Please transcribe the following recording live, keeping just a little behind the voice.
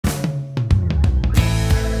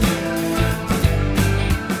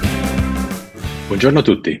Buongiorno a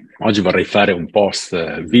tutti, oggi vorrei fare un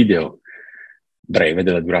post video breve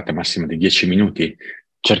della durata massima di 10 minuti.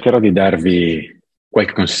 Cercherò di darvi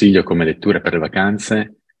qualche consiglio come letture per le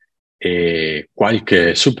vacanze e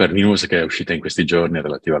qualche super news che è uscita in questi giorni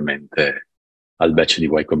relativamente al batch di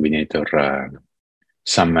Y Combinator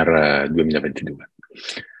Summer 2022.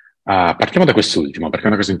 Partiamo da quest'ultimo perché è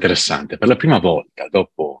una cosa interessante. Per la prima volta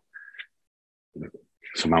dopo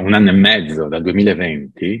insomma, un anno e mezzo, dal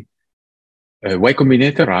 2020, Y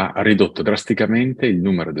Combinator ha ridotto drasticamente il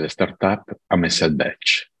numero delle startup ammesse al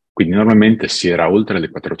batch. Quindi normalmente si era oltre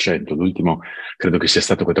le 400, l'ultimo credo che sia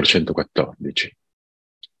stato 414,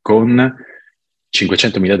 con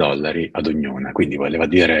 $500.000 ad ognuna. Quindi voleva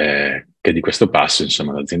dire che di questo passo,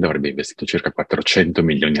 insomma, l'azienda avrebbe investito circa 400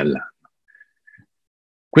 milioni all'anno.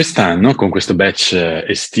 Quest'anno, con questo batch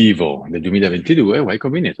estivo del 2022, Y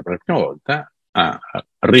Combinator per la prima volta ha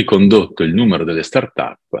ricondotto il numero delle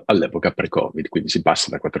start-up all'epoca pre-Covid, quindi si passa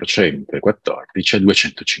da 414 a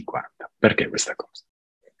 250. Perché questa cosa?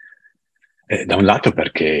 Da un lato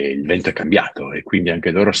perché il vento è cambiato e quindi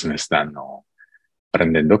anche loro se ne stanno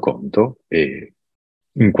prendendo conto e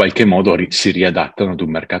in qualche modo si riadattano ad un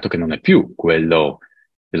mercato che non è più quello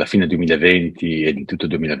della fine 2020 e di tutto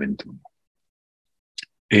 2021.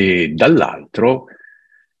 E dall'altro,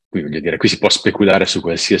 qui voglio dire, qui si può speculare su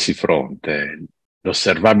qualsiasi fronte.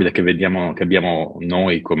 L'osservabile che vediamo, che abbiamo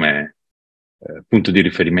noi come punto di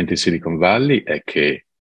riferimento in Silicon Valley è che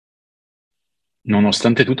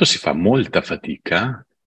nonostante tutto si fa molta fatica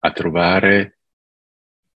a trovare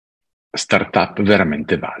startup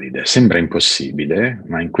veramente valide. Sembra impossibile,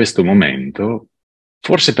 ma in questo momento,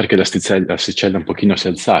 forse perché l'asticella un pochino si è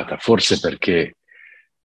alzata, forse perché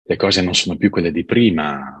le cose non sono più quelle di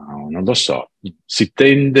prima, non lo so, si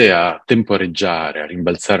tende a temporeggiare, a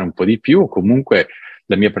rimbalzare un po' di più, o comunque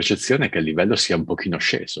la mia percezione è che il livello sia un pochino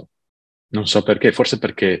sceso. Non so perché, forse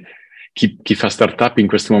perché chi fa startup in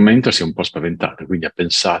questo momento si è un po' spaventato, quindi ha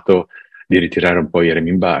pensato di ritirare un po' i remi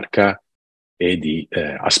in barca e di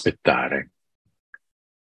aspettare.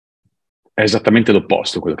 È esattamente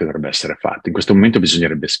l'opposto quello che dovrebbe essere fatto. In questo momento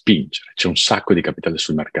bisognerebbe spingere, c'è un sacco di capitale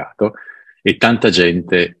sul mercato e tanta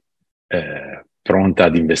gente pronta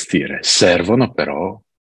ad investire. Servono però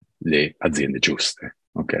le aziende giuste,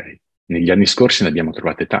 ok? Negli anni scorsi ne abbiamo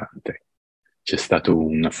trovate tante. C'è stato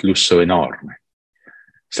un afflusso enorme.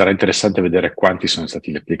 Sarà interessante vedere quanti sono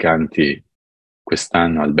stati gli applicanti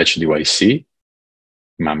quest'anno al batch di YC,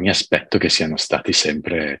 ma mi aspetto che siano stati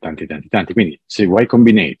sempre tanti, tanti, tanti. Quindi se Y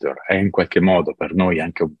Combinator è in qualche modo per noi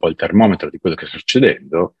anche un po' il termometro di quello che sta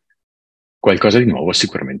succedendo, qualcosa di nuovo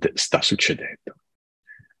sicuramente sta succedendo.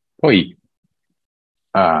 Poi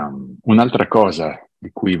un'altra cosa di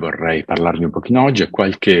cui vorrei parlarvi un pochino oggi è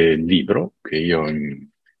qualche libro che io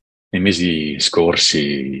nei mesi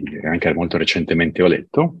scorsi e anche molto recentemente ho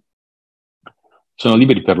letto. Sono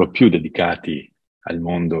libri per lo più dedicati al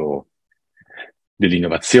mondo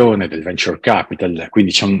dell'innovazione, del venture capital,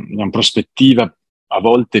 quindi c'è una prospettiva a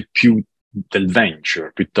volte più del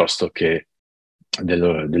venture piuttosto che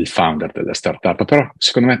del founder della startup, però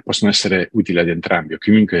secondo me possono essere utili ad entrambi,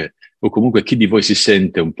 o comunque chi di voi si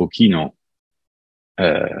sente un pochino,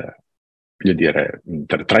 voglio dire,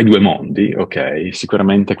 tra i due mondi, ok,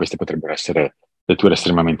 sicuramente queste potrebbero essere letture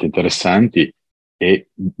estremamente interessanti e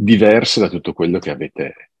diverse da tutto quello che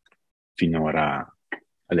avete finora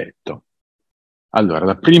letto. Allora,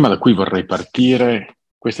 la prima da cui vorrei partire,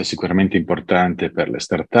 questa è sicuramente importante per le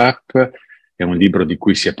startup, è un libro di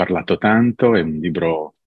cui si è parlato tanto, è un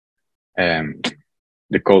libro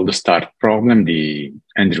The Cold Start Problem di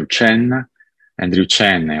Andrew Chen. Andrew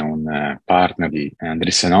Chen è un partner di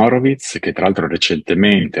Andreessen Horowitz, che tra l'altro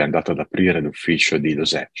recentemente è andato ad aprire l'ufficio di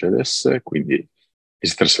Los Angeles, quindi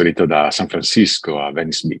si è trasferito da San Francisco a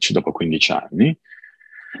Venice Beach dopo 15 anni.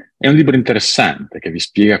 È un libro interessante che vi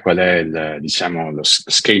spiega qual è lo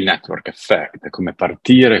scale network effect, come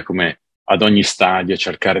partire, come ad ogni stadio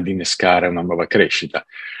cercare di innescare una nuova crescita.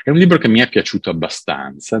 È un libro che mi è piaciuto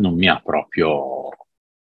abbastanza, non mi ha proprio,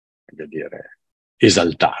 voglio dire,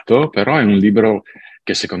 esaltato, però è un libro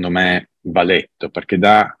che secondo me va letto perché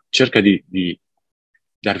cerca di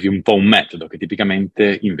darvi un po' un metodo che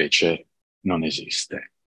tipicamente invece non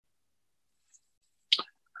esiste.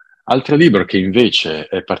 Altro libro che invece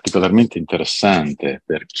è particolarmente interessante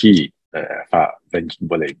per chi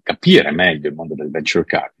vuole capire meglio il mondo del venture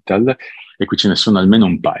capital, e qui ce ne sono almeno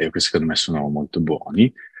un paio che secondo me sono molto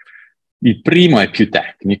buoni. Il primo è più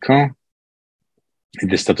tecnico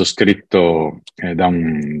ed è stato scritto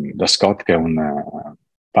da Scott, che è un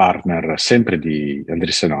partner sempre di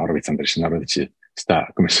Andreessen Horowitz. Andreessen Horowitz sta,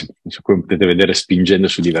 come potete vedere, spingendo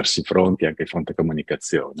su diversi fronti, anche il fronte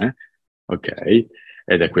comunicazione. Ok,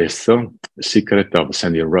 ed è questo, Secret of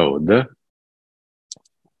Sandy Road.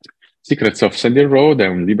 Secrets of Sandy Road è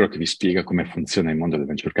un libro che vi spiega come funziona il mondo del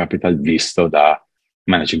venture capital visto da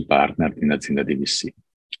managing partner di un'azienda di VC.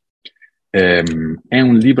 È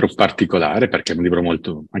un libro particolare perché è un libro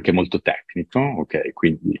anche molto tecnico, ok?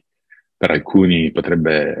 Quindi per alcuni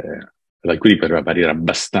potrebbe apparire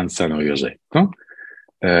abbastanza noiosetto,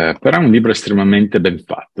 però è un libro estremamente ben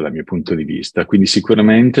fatto dal mio punto di vista. Quindi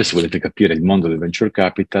sicuramente se volete capire il mondo del venture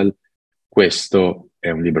capital, questo è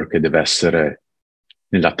un libro che deve essere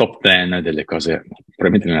nella top 10 delle cose,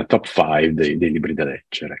 probabilmente nella top 5 dei libri da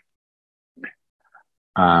leggere.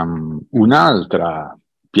 Un'altra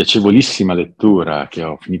piacevolissima lettura che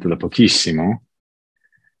ho finito da pochissimo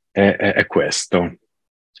è questo,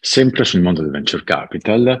 sempre sul mondo del venture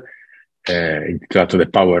capital, intitolato The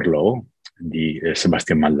Power Law di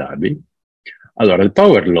Sebastian Mallabi. Allora, il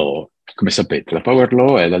Power Law, come sapete, la Power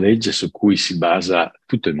Law è la legge su cui si basa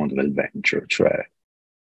tutto il mondo del venture, cioè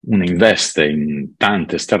uno investe in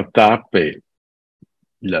tante start-up e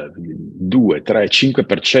il 2, 3,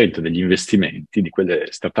 5% degli investimenti di quelle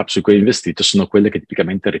start-up su cui hai investito sono quelle che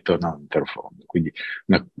tipicamente ritornano all'intero fondo, quindi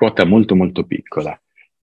una quota molto molto piccola.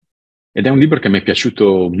 Ed è un libro che mi è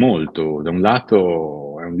piaciuto molto. Da un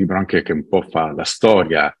lato è un libro anche che un po' fa la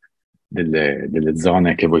storia delle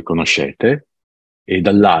zone che voi conoscete, e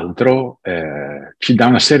dall'altro ci dà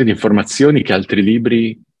una serie di informazioni che altri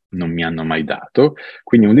libri non mi hanno mai dato.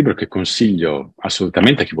 Quindi è un libro che consiglio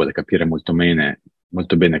assolutamente a chi vuole capire molto bene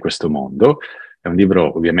questo mondo. È un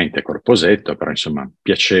libro ovviamente corposetto, però insomma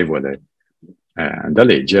piacevole da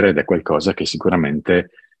leggere, ed è qualcosa che sicuramente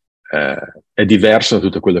è diverso da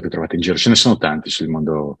tutto quello che trovate in giro. Ce ne sono tanti sul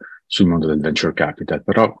mondo del venture capital,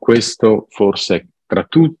 però questo forse tra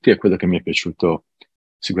tutti è quello che mi è piaciuto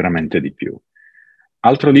sicuramente di più.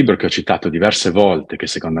 Altro libro che ho citato diverse volte, che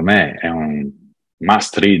secondo me è un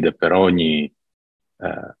must read per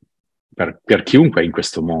per chiunque è in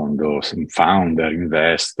questo mondo, un founder,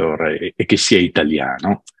 investor e che sia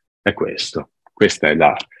italiano, è questo. Questa è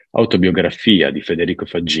la autobiografia di Federico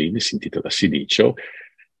Faggini, si intitola Silicio.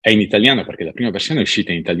 È in italiano perché la prima versione è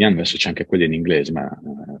uscita in italiano, adesso c'è anche quella in inglese, ma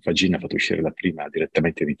Faggini ha fatto uscire la prima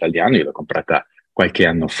direttamente in italiano, io l'ho comprata qualche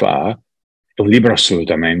anno fa. È un libro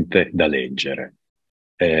assolutamente da leggere.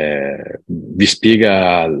 Vi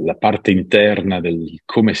spiega la parte interna del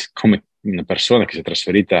come una persona che si è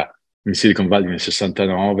trasferita in Silicon Valley nel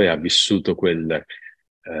 69 ha vissuto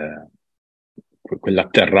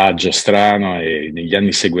quell'atterraggio strano, e negli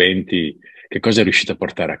anni seguenti che cosa è riuscito a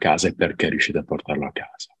portare a casa e perché è riuscito a portarlo a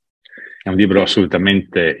casa. È un libro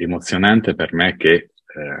assolutamente emozionante per me, che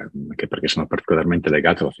perché sono particolarmente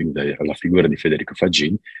legato alla figura di Federico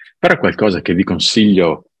Faggini, però è qualcosa che vi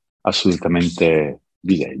consiglio assolutamente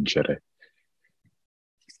di leggere.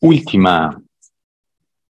 Ultimo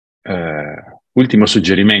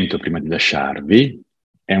suggerimento prima di lasciarvi,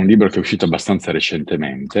 è un libro che è uscito abbastanza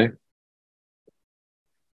recentemente,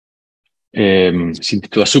 si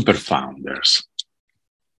intitola Super Founders.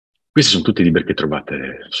 Questi sono tutti libri che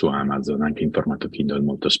trovate su Amazon, anche in formato Kindle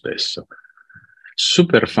molto spesso.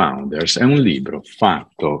 Super Founders è un libro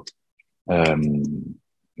fatto da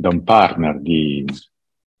un partner di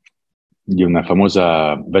una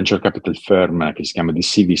famosa venture capital firm che si chiama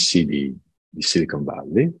DCVC di Silicon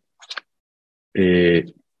Valley,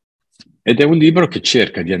 ed è un libro che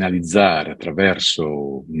cerca di analizzare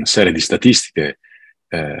attraverso una serie di statistiche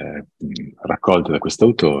raccolte da questo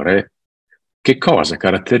autore che cosa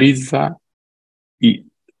caratterizza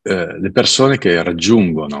le persone che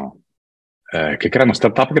raggiungono, che creano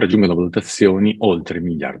startup che raggiungono valutazioni oltre $1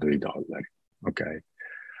 miliardo. Ok?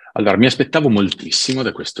 Allora, mi aspettavo moltissimo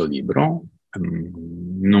da questo libro,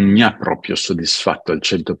 non mi ha proprio soddisfatto al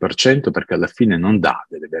 100% perché alla fine non dà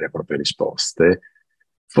delle vere e proprie risposte,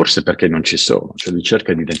 forse perché non ci sono, cioè lui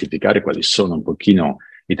cerca di identificare quali sono un pochino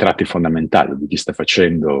i tratti fondamentali di chi sta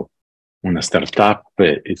facendo una startup,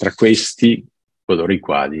 e tra questi coloro i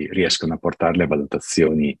quali riescono a portarle a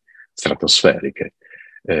valutazioni stratosferiche.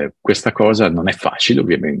 Questa cosa non è facile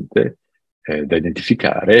ovviamente da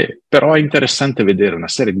identificare, però è interessante vedere una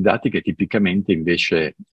serie di dati che tipicamente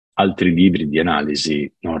invece altri libri di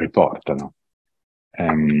analisi non riportano.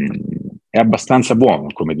 È abbastanza buono,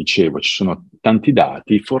 come dicevo, ci sono tanti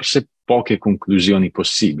dati, forse poche conclusioni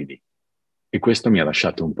possibili, e questo mi ha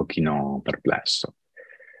lasciato un pochino perplesso.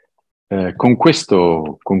 Con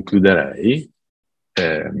questo concluderei.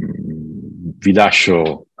 Vi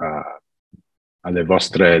lascio alle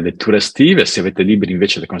vostre letture estive. Se avete libri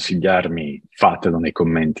invece da consigliarmi, fatelo nei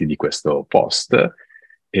commenti di questo post,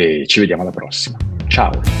 e ci vediamo alla prossima.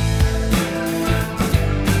 Ciao!